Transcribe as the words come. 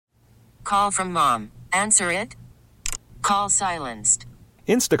Call from mom. Answer it. Call silenced.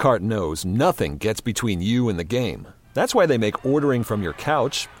 Instacart knows nothing gets between you and the game. That's why they make ordering from your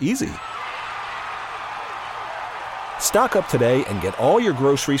couch easy. Stock up today and get all your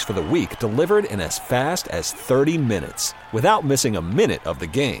groceries for the week delivered in as fast as 30 minutes without missing a minute of the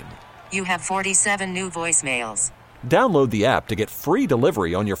game. You have 47 new voicemails. Download the app to get free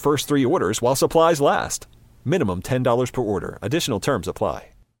delivery on your first 3 orders while supplies last. Minimum $10 per order. Additional terms apply.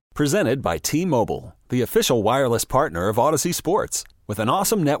 Presented by T-Mobile, the official wireless partner of Odyssey Sports. With an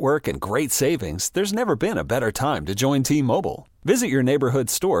awesome network and great savings, there's never been a better time to join T-Mobile. Visit your neighborhood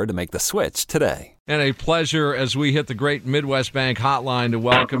store to make the switch today. And a pleasure as we hit the great Midwest Bank hotline to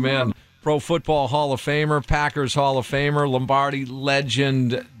welcome in Pro Football Hall of Famer, Packers Hall of Famer, Lombardi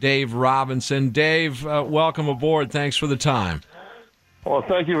legend Dave Robinson. Dave, welcome aboard. Thanks for the time. Well,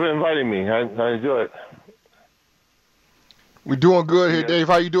 thank you for inviting me. I enjoy it. We're doing good here, Dave.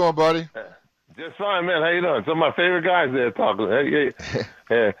 How you doing, buddy? Just fine, man. How you doing? Some of my favorite guys there talking.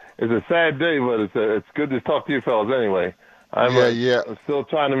 Hey, it's a sad day, but it's good to talk to you fellas anyway. I'm still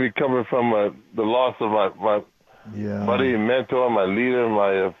trying to recover from the loss of my buddy and mentor, my leader,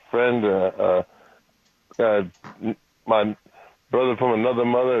 my friend, my brother from another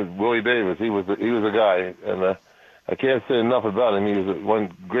mother, Willie Davis. He was a guy, and I can't say enough about him. He was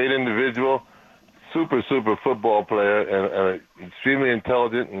one great individual, super football player, and extremely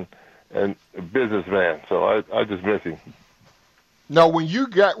intelligent and a businessman. So I just miss him. Now, when you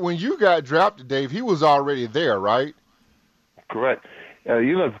got drafted, Dave, he was already there, right? Correct.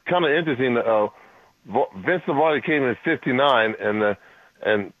 It's kind of interesting. Vince Lombardi came in '59,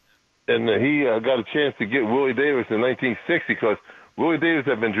 and he got a chance to get Willie Davis in 1960 because Willie Davis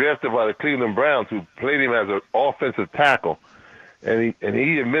had been drafted by the Cleveland Browns, who played him as an offensive tackle, and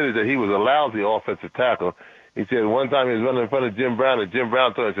he admitted that he was a lousy offensive tackle. He said one time he was running in front of Jim Brown, and Jim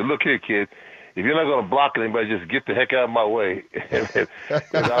Brown told him, he said, "Look here, kid, if you're not going to block anybody, just get the heck out of my way." And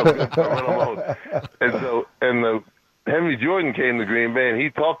I was going to run him over. And Henry Jordan came to Green Bay, and he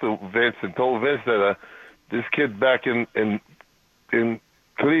talked to Vince and told Vince that this kid back in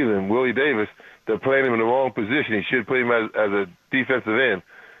Cleveland, Willie Davis, they're playing him in the wrong position. He should play him as a defensive end.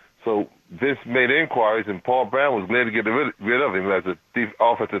 So Vince made inquiries, and Paul Brown was glad to get rid of him as an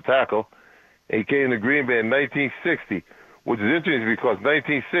offensive tackle. And he came to Green Bay in 1960, which is interesting because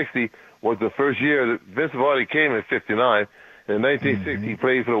 1960 was the first year that Vince Lombardi came in '59. And in 1960, he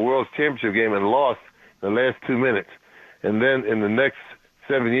played for the World Championship game and lost in the last 2 minutes. And then in the next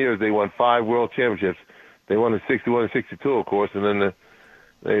 7 years, they won 5 World Championships. They won in '61 and '62, of course, and then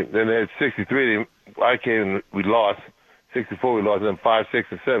they had '63. I came and we lost. '64 we lost, and then 5,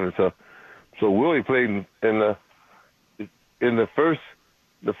 6, and 7. So Willie played in the first.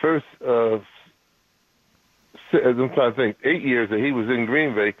 I'm trying to think. 8 years that he was in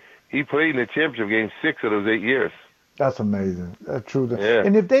Green Bay, he played in the championship game 6 of those 8 years. That's amazing. That's true. Yeah.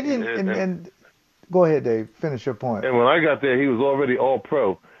 And if they didn't, and go ahead, Dave. Finish your point. And when I got there, he was already all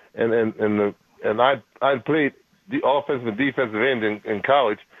pro, and I played the offensive and defensive end in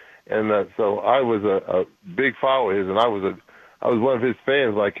college, and so I was a big follower of his, and I was one of his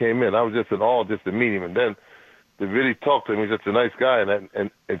fans when I came in. I was just in awe just to meet him, and then to really talk to him. He's just a nice guy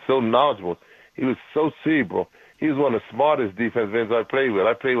and so knowledgeable. He was so cerebral. He was one of the smartest defensive ends I played with.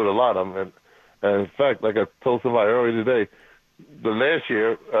 I played with a lot of them, and in fact, like I told somebody earlier today, the last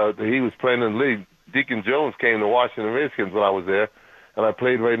year that he was playing in the league, Deacon Jones came to Washington Redskins when I was there, and I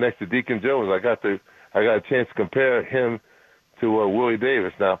played right next to Deacon Jones. I got a chance to compare him to Willie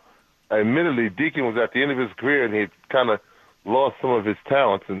Davis. Now, admittedly, Deacon was at the end of his career, and he kind of lost some of his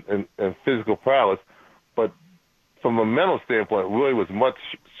talents and physical prowess. But from a mental standpoint, Willie was much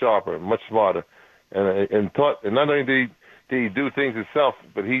sharper, much smarter, and taught. And not only did he do things himself,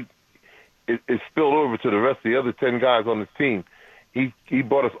 but it spilled over to the rest of the other 10 guys on the team. He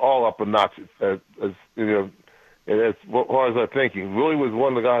brought us all up a notch, as far as our thinking. Willie was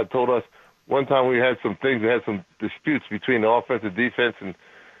one of the guys that told us one time we had some disputes between the offense and defense, and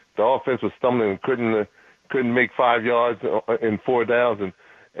the offense was stumbling and couldn't make 5 yards in 4 downs,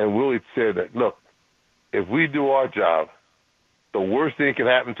 and Willie said that, look, if we do our job, the worst thing that can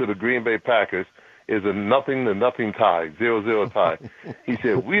happen to the Green Bay Packers is a 0-0 tie, 0-0 tie. He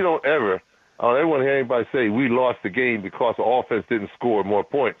said, I don't ever want to hear anybody say we lost the game because the offense didn't score more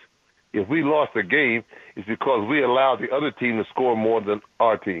points. If we lost the game, it's because we allowed the other team to score more than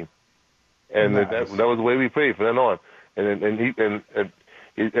our team. And nice. that was the way we played from then on. And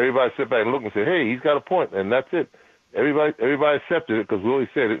everybody sit back and look and say, hey, he's got a point, and that's it. Everybody accepted it because Willie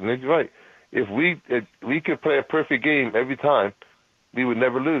said it, and he's right. If we could play a perfect game every time, we would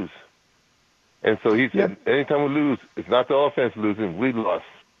never lose. And so he said, anytime we lose, it's not the offense losing, we lost.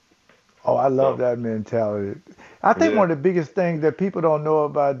 Oh, I love So, that mentality. I think yeah, one of the biggest things that people don't know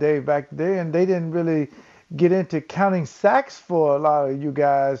about Dave back then, they didn't really get into counting sacks for a lot of you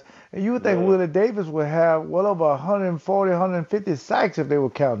guys. And you would think no. Willie Davis would have well over 140, 150 sacks if they were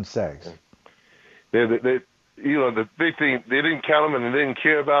counting sacks. The big thing, they didn't count them and they didn't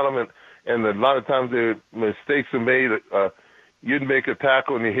care about them, and a lot of times their mistakes are made. You'd make a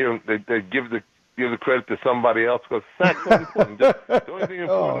tackle and you hear them, they give the credit to somebody else because sacks are important. The only thing important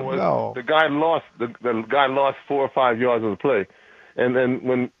Oh was no. the guy lost 4 or 5 yards of the play, and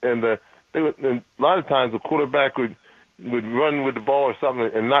then and a lot of times the quarterback would run with the ball or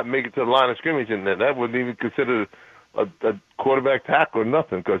something and not make it to the line of scrimmage, and that wouldn't even consider a quarterback tackle or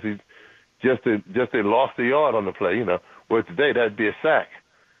nothing because he's they lost a yard on the play, Where today that'd be a sack.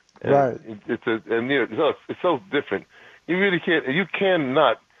 And Right. It's so different. You really can't. You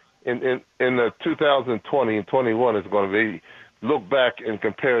cannot in 2020 and 21 is going to be look back and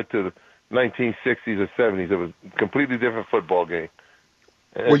compare it to the 1960s or 70s. It was a completely different football game.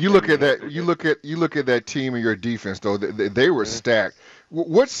 Well, you look at that. You look at that team and your defense, though. They were stacked.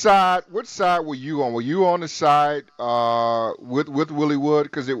 What side were you on? Were you on the side with Willie Wood?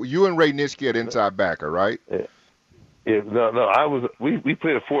 Because you and Ray Nitschke at inside backer, right? Yeah, no. I was. We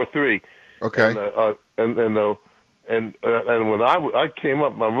played a 4-3. Okay. And when I came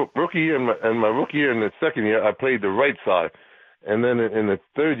up my rookie year and my rookie year and the second year, I played the right side, and then in the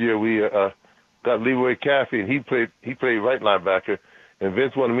third year we got Leroy Caffey and he played right linebacker. And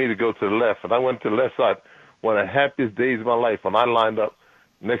Vince wanted me to go to the left, and I went to the left side. One of the happiest days of my life when I lined up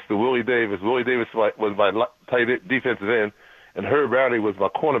next to Willie Davis. Willie Davis was my tight defensive end, and Herb Rowdy was my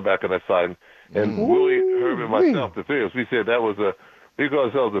cornerback on that side. And Willie, Herb, and myself, the three of us, we said we called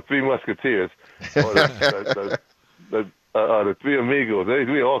ourselves the Three Musketeers, or the Three Amigos.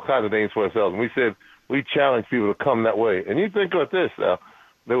 We had all kinds of names for ourselves. And we said we challenged people to come that way. And you think about this now.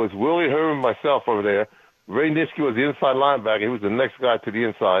 There was Willie, Herb, and myself over there. Ray Nitschke was the inside linebacker. He was the next guy to the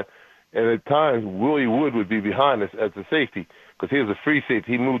inside. And at times, Willie Wood would be behind us as the safety because he was a free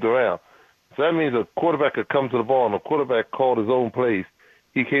safety. He moved around. So that means a quarterback could come to the ball, and the quarterback called his own plays.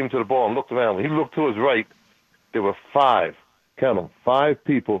 He came to the ball and looked around. When he looked to his right, there were 5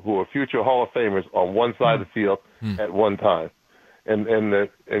 people who were future Hall of Famers on one side of the field at one time. And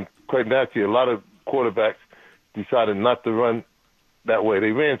quite naturally, a lot of quarterbacks decided not to run that way.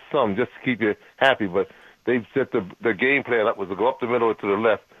 They ran some just to keep you happy, but they set the game plan up was to go up the middle or to the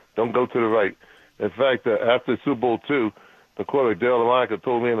left. Don't go to the right. In fact, after Super Bowl II, the quarterback, Dale LaMonica,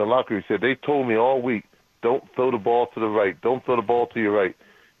 told me in the locker room, he said, they told me all week, don't throw the ball to the right. Don't throw the ball to your right.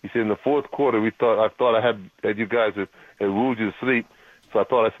 He said, in the fourth quarter, I thought I had you guys had ruled you to sleep, so I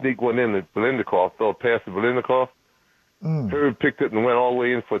thought I'd sneak one in to Bilenikoff, throw a pass to Bilenikoff. Herb picked it and went all the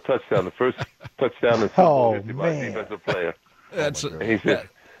way in for a touchdown, the first touchdown in Super Bowl history by a defensive player. And he said,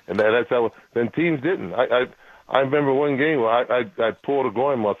 and that's how. Then teams didn't. I remember one game where I pulled a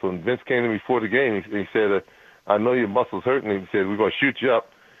groin muscle, and Vince came to me before the game. He said, "I know your muscle's hurting." He said, "We're going to shoot you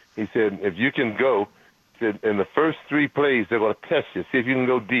up." He said, "If you can go," he said, "in the first 3 plays, they're going to test you, see if you can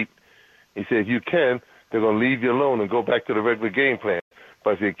go deep." He said, "If you can, they're going to leave you alone and go back to the regular game plan.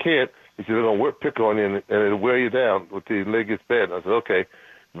 But if you can't," he said, "they're going to pick on you and it'll wear you down until your leg gets bad." And I said, "Okay."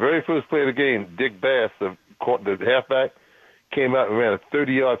 Very first play of the game, Dick Bass, the halfback, came out and ran a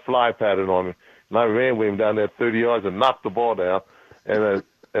 30-yard fly pattern on me. And I ran with him down there 30 yards and knocked the ball down. And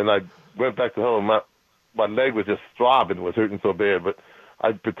I went back to home. My leg was just throbbing. It was hurting so bad. But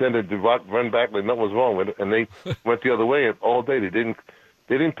I pretended to run back like nothing was wrong with it. And they went the other way and all day. They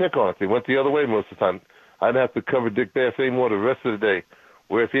didn't pick on us. They went the other way most of the time. I didn't have to cover Dick Bass anymore the rest of the day.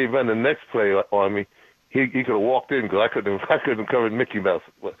 Where if he ran the next play on me, he could have walked in because I couldn't cover Mickey Mouse.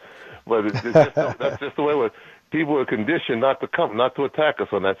 But that's just the way it was. People are conditioned not to attack us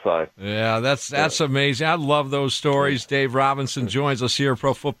on that side. Yeah, that's amazing. I love those stories. Dave Robinson joins us here,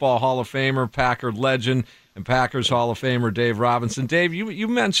 Pro Football Hall of Famer, Packer legend, and Packers Hall of Famer Dave Robinson. Dave, you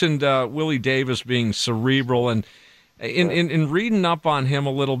mentioned Willie Davis being cerebral, and in reading up on him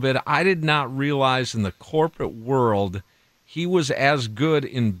a little bit, I did not realize in the corporate world he was as good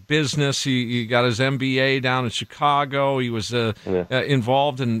in business. He got his MBA down in Chicago. He was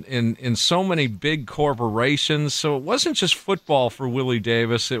involved in so many big corporations. So it wasn't just football for Willie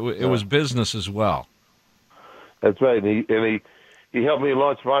Davis. It was business as well. That's right. And he helped me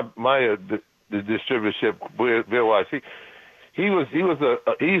launch my the distributorship beer-wise. He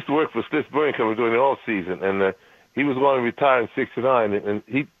used to work for Smith Brewing Company during the off season, and he was going to retire in '69,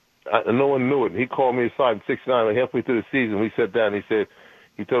 and no one knew it. He called me aside in '69 and helped me through the season. We sat down.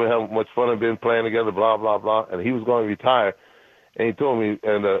 He told me how much fun had been playing together, blah blah blah. And he was going to retire, and he told me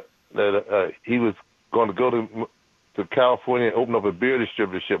that he was going to go to to California and open up a beer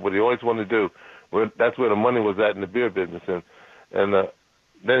distributorship, what he always wanted to do. That's where the money was at in the beer business. And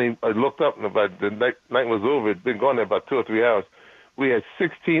then I looked up, and about the night was over. It'd been going there about 2 or 3 hours. We had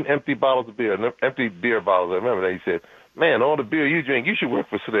 16 empty bottles of beer, empty beer bottles. I remember that. He said, "Man, all the beer you drink, you should work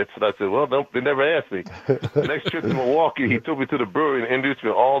for Schlitz." And I said, "Well, no, they never asked me." The next trip to Milwaukee, he took me to the brewery and introduced me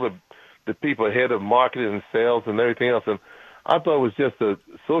to all the people, head of marketing and sales and everything else. And I thought it was just a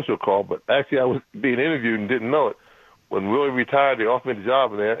social call, but actually I was being interviewed and didn't know it. When Willie retired, they offered me the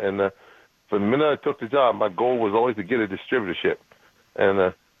job in there, and from the minute I took the job, my goal was always to get a distributorship.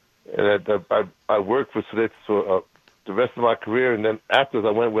 And I worked for Schlitz for the rest of my career, and then after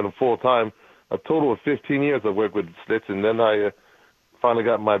I went with him full time. A total of 15 years I worked with Schlitz, and then I finally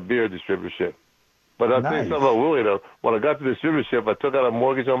got my beer distributorship. But I'll tell you something about Willie, though. When I got the distributorship, I took out a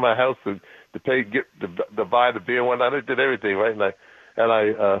mortgage on my house to buy the beer and whatnot. I did everything, right? And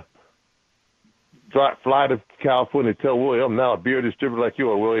I fly to California and tell Willie, "I'm now a beer distributor like you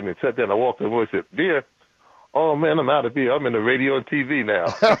are, Willie." And he sat there, and I walked in, and Willie said, "Beer? Oh, man, I'm out of beer. I'm in the radio and TV now."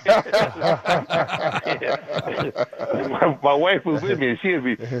 my wife was with me, and she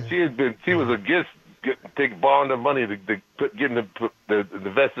was against borrowing the money to get in the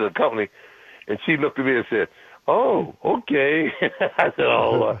invest in the company, and she looked at me and said, "Oh, okay." I said,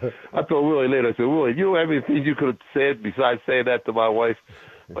 "Oh." I told Willie later, I said, "Willie, you have anything you could have said besides saying that to my wife?"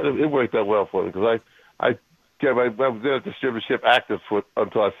 But it worked out well for me because I was in a distributorship active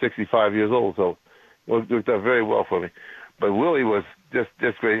until I was 65 years old, so it worked out very well for me. But Willie was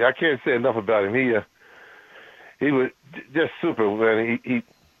just great. I can't say enough about him. He was just super, man. He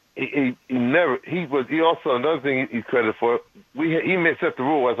also, another thing he's credited for, he set the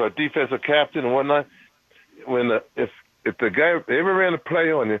rule as our defensive captain and whatnot. When if the guy ever ran a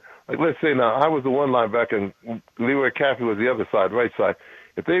play on you, like let's say now I was the one linebacker and Leroy Caffey was the other side, right side.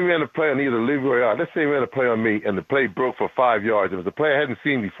 If they ran a play on either Leroy or let's say they ran a play on me and the play broke for 5 yards, it was a play I hadn't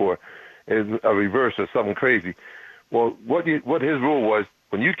seen before, a reverse or something crazy. Well, what his rule was,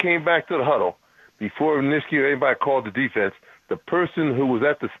 when you came back to the huddle, before Nischke or anybody called the defense, the person who was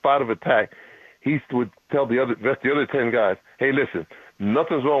at the spot of attack, he would tell the other 10 guys, "Hey, listen,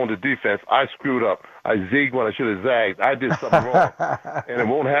 nothing's wrong with the defense. I screwed up. I zigged when I should have zagged. I did something wrong, and it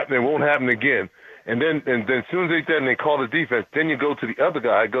won't happen. It won't happen again." And then as soon as they did and they call the defense, then you go to the other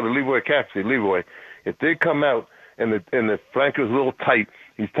guy, go to Leroy Caffey, say, "Leroy, if they come out and the flanker is a little tight,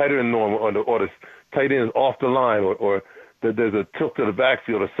 he's tighter than normal, or the tight end is off the line, or there's a tilt to the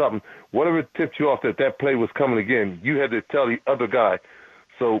backfield or something, whatever tipped you off that play was coming again, you had to tell the other guy."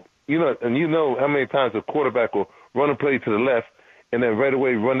 So, you know how many times a quarterback will run a play to the left and then right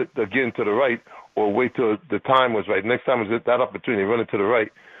away run it again to the right, or wait till the time was right. Next time is that opportunity, run it to the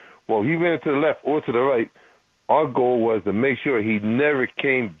right. Well, he ran it to the left or to the right. Our goal was to make sure he never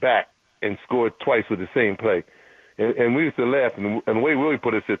came back and scored twice with the same play. And we used to laugh, and the way Willie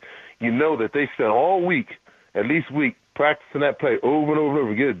put it is, that they spent all week, at least week, practicing that play over and over and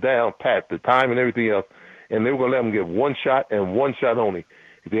over, get it down, pat, the time and everything else, and they were going to let them get one shot and one shot only.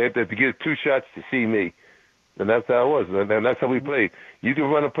 If they had to get 2 shots to see me. And that's how it was, and that's how we played. You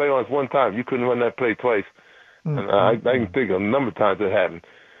could run a play on us one time. You couldn't run that play twice. And I can think of a number of times it happened.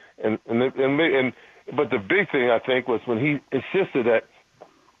 But the big thing, I think, was when he insisted that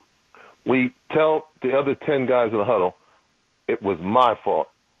we tell the other 10 guys in the huddle, it was my fault.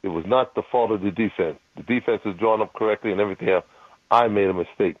 It was not the fault of the defense. The defense was drawn up correctly and everything else. I made a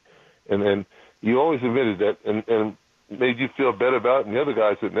mistake. And you always admitted that and made you feel better about it. And the other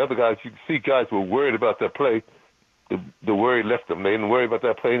guys, you could see guys were worried about that play. The worry left them. They didn't worry about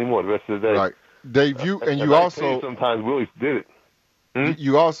that play anymore the rest of the day. Right. Dave, you also sometimes Willie did it.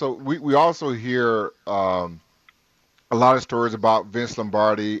 You also we also hear a lot of stories about Vince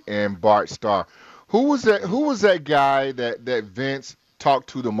Lombardi and Bart Starr. Who was that guy that Vince talked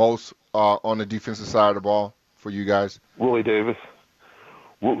to the most on the defensive side of the ball for you guys? Willie Davis.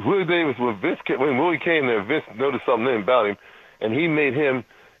 Willie Davis, when Willie came there, Vince noticed something about him, and he made him.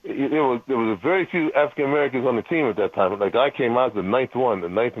 There was a very few African Americans on the team at that time. Like I came out as the ninth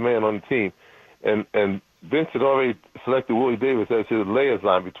man on the team, and Vince had already selected Willie Davis as his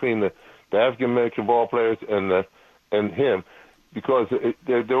liaison between the African American ball players and him, because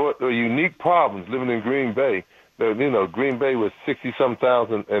there were unique problems living in Green Bay. Green Bay was 60-some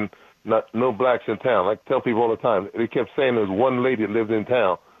thousand and no blacks in town. I tell people all the time. They kept saying there was one lady that lived in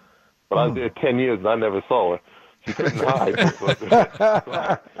town, but I was there 10 years and I never saw her. She couldn't hide.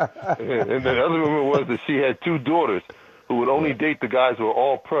 And the other rumor was that she had 2 daughters who would only date the guys who were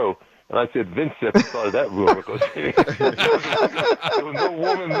all pro, And I said, Vince started that rumor because there was no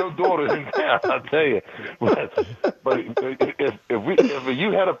woman, no daughter in town, I'll tell you. But if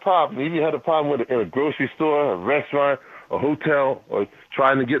you had a problem, if you had a problem with it in a grocery store, a restaurant, a hotel, or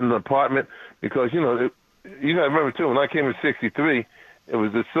trying to get an apartment, because, you got to remember, too, when I came in 63, it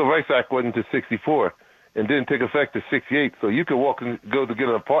was the Civil Rights Act wasn't until 64 and didn't take effect to 68. So you could walk and go to get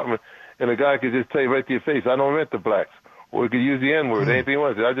an apartment, and a guy could just tell you right to your face, I don't rent to blacks. Or he could use the N-word, anything he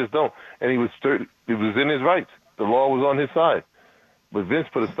wanted. I just don't. And he was in his rights. The law was on his side. But Vince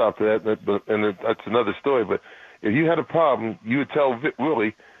put a stop to that, and that's another story. But if you had a problem, you would tell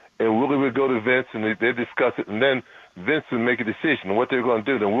Willie, and Willie would go to Vince, and they'd discuss it, and then Vince would make a decision on what they were going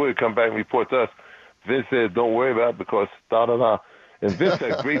to do. Then Willie would come back and report to us. Vince said, don't worry about it because da-da-da. And Vince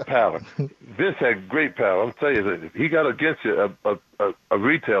had great power. Vince had great power. I'm telling you, if he got against you, a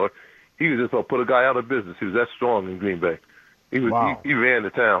retailer, he was just going to put a guy out of business. He was that strong in Green Bay. He ran the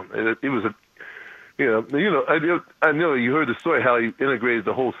town. It was I know you heard the story how he integrated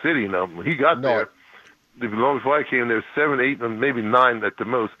the whole city. Now when he got there, long before I came, there were 7, 8, and maybe 9 at the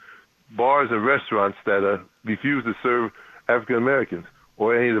most bars and restaurants that refused to serve African Americans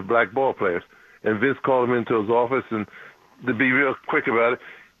or any of the black ball players. And Vince called him into his office, and to be real quick about it,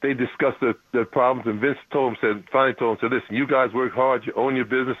 they discussed their problems. And Vince finally told him, listen, you guys work hard, you own your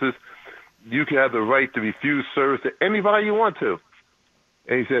businesses. You can have the right to refuse service to anybody you want to.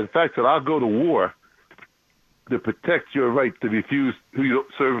 And he said, in fact, I'll go to war to protect your right to refuse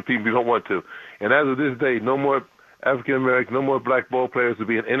serving people you don't want to. And as of this day, no more African-American, no more black ball players will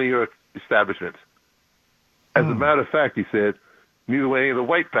be in any of your establishments. As a matter of fact, he said, neither will any of the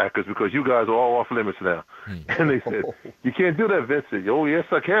white Packers because you guys are all off limits now. And they said, you can't do that, Vince. Said, oh, yes,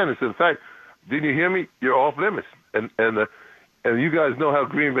 I can. He said, in fact, didn't you hear me? You're off limits. And you guys know how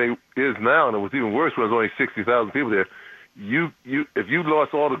Green Bay is now, and it was even worse when there was only 60,000 people there. If you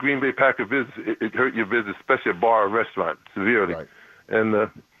lost all the Green Bay Packer business, it hurt your business, especially a bar or restaurant, severely. Right.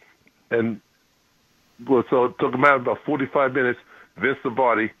 So it took about 45 minutes. Vince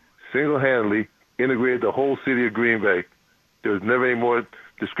Lombardi single-handedly integrated the whole city of Green Bay. There was never any more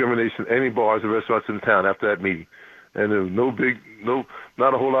discrimination, any bars or restaurants in town after that meeting, and there was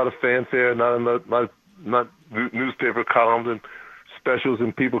not a whole lot of fanfare, not newspaper columns and specials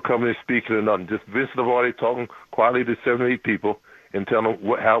and people coming and speaking or nothing. Just Vince Lombardi talking quietly to 7 or 8 people and telling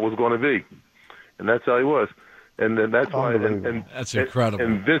them how it was going to be, and that's how he was. And then that's why. And that's incredible.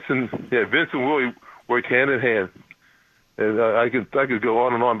 And Vince and Willie worked hand in hand. And I could go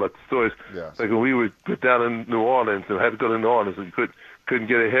on and on about the stories. Yes. Like when we would get down in New Orleans and had to go to New Orleans and couldn't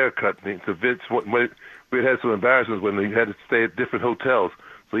get a haircut. So Vince, we had some embarrassments when we had to stay at different hotels.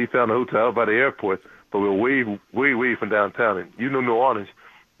 So he found a hotel by the airport, but we were way from downtown. And New Orleans,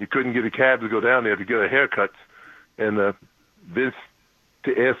 you couldn't get a cab to go down there to get a haircut. And Vince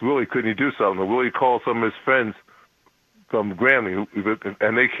to ask Willie, couldn't he do something? And Willie called some of his friends from Grambling,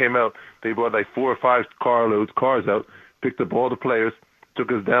 and they came out. They brought like 4 or 5 cars out, picked up all the players,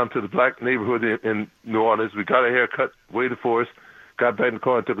 took us down to the black neighborhood in New Orleans. We got a haircut, waited for us, got back in the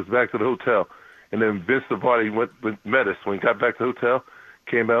car and took us back to the hotel. And then Vince Lombardi met us. When he got back to the hotel,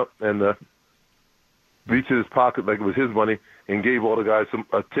 came out and reached in his pocket like it was his money and gave all the guys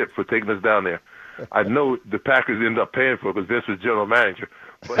a tip for taking us down there. I know the Packers ended up paying for it because Vince was general manager.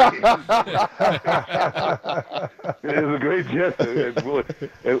 But it was a great gesture.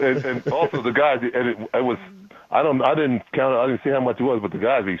 And also the guys, and it was, I didn't see how much it was, but the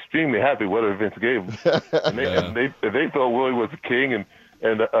guys were extremely happy whatever Vince gave them. And they thought Willie was the king, and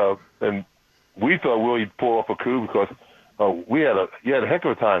we thought Willie pull off a coup because you had a heck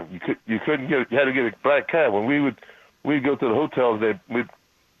of a time. You had to get a black cab. When we'd go to the hotels,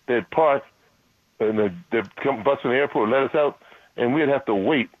 they'd park, and they'd come bus from the airport and let us out, and we'd have to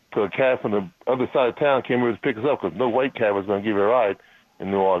wait till a cab from the other side of town came over to pick us up because no white cab was going to give you a ride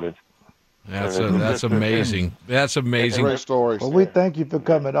in New Orleans. That's amazing. That's amazing. Great stories. Well, we thank you for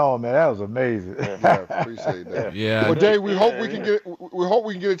coming on, man. That was amazing. Yeah, appreciate that. Yeah. Well, Dave, we hope we can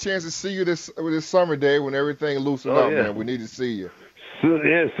get a chance to see you this summer, Dave, when everything loosens up, man. We need to see you. Soon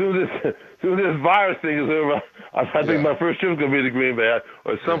as this virus thing is over, I think my first trip is going to be to Green Bay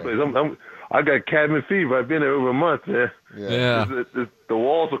or someplace. I got cabin fever. I've been there over a month, man. Yeah. The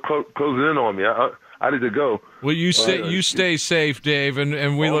walls are closing in on me. I need to go. Well, you stay safe, Dave,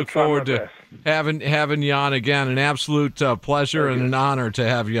 and we look forward to having you on again. An absolute pleasure and an honor to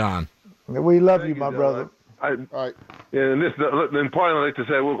have you on. We love you, my brother. All right. Yeah, and part I'd like to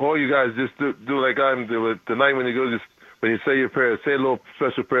say, well, all you guys just do like I'm doing tonight when you go, just when you say your prayer, say a little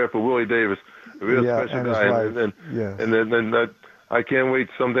special prayer for Willie Davis, a real special guy, and then I can't wait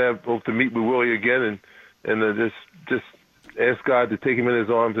someday I hope to meet with Willie again, and just ask God to take him in his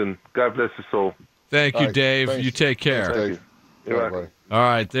arms, and God bless his soul. Thank you, All right, Dave. thanks. You take care. Thanks, Dave. You're All right, welcome. buddy. All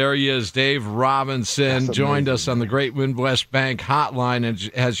right, there he is, Dave Robinson, That's joined amazing. us on the Great Midwest Bank hotline. And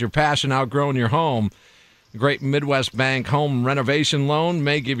has your passion outgrown your home? The Great Midwest Bank home renovation loan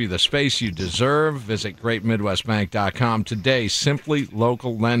may give you the space you deserve. Visit greatmidwestbank.com today. Simply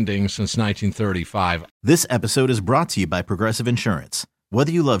local lending since 1935. This episode is brought to you by Progressive Insurance.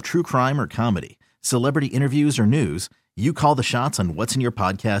 Whether you love true crime or comedy, celebrity interviews or news, you call the shots on what's in your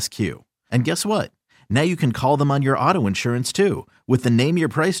podcast queue. And guess what? Now you can call them on your auto insurance too with the Name Your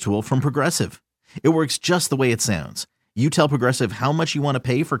Price tool from Progressive. It works just the way it sounds. You tell Progressive how much you want to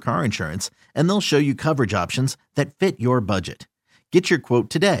pay for car insurance, and they'll show you coverage options that fit your budget. Get your quote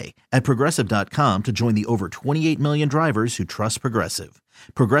today at Progressive.com to join the over 28 million drivers who trust Progressive.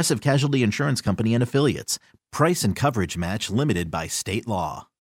 Progressive Casualty Insurance Company and Affiliates. Price and coverage match limited by state law.